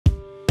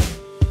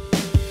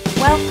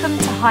Welcome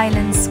to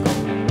Highlands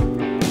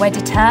School, where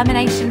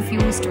determination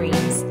fuels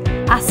dreams,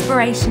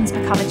 aspirations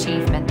become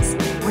achievements,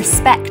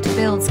 respect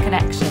builds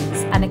connections,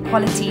 and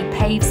equality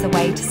paves the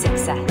way to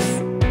success.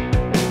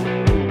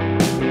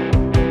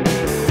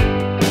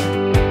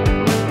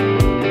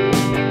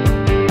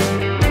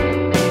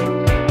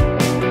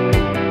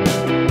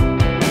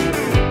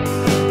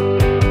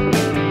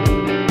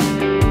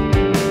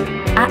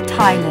 At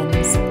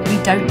Highlands,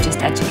 we don't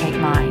just educate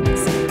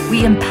minds,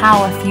 we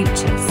empower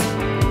futures.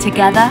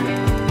 Together,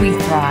 we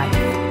thrive.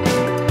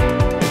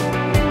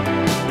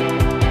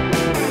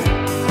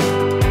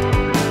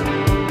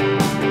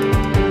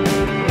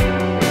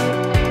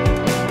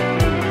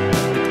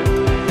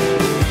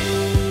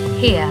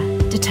 Here,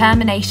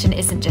 determination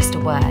isn't just a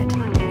word,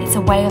 it's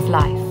a way of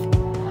life.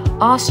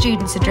 Our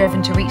students are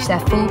driven to reach their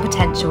full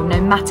potential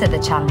no matter the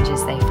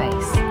challenges they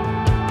face.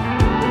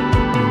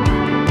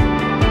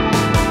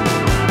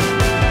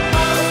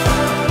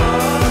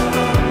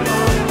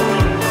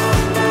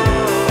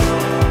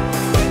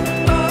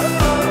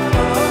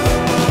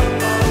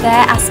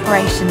 Their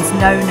aspirations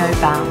know no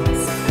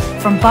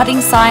bounds. From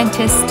budding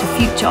scientists to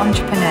future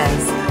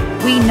entrepreneurs,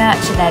 we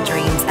nurture their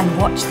dreams and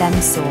watch them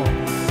soar.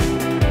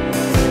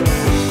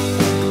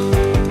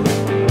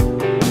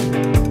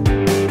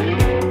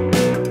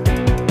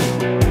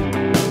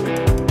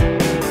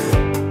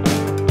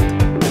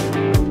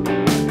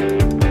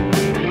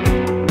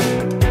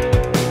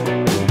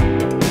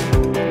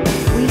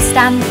 We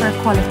stand for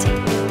equality.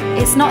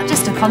 It's not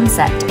just a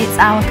concept, it's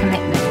our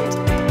commitment.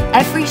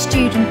 Every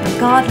student,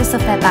 regardless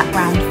of their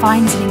background,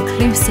 finds an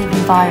inclusive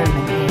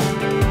environment here.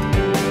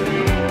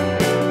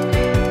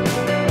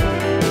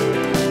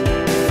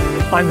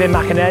 I'm Vin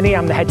McInerney,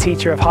 I'm the head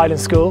teacher of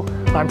Highlands School.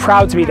 I'm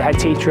proud to be the head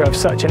teacher of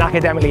such an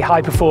academically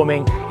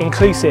high-performing,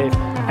 inclusive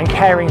and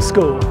caring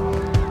school.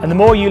 And the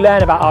more you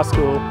learn about our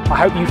school, I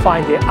hope you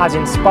find it as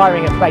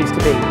inspiring a place to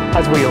be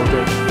as we all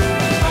do.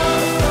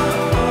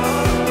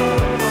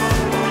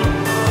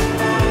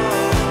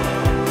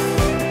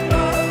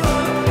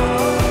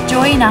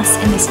 Join us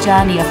in this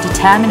journey of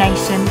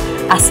determination,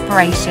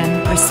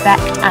 aspiration,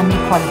 respect and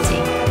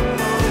equality.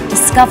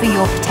 Discover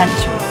your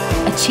potential,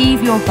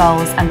 achieve your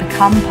goals and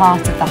become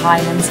part of the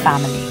Highlands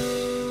family.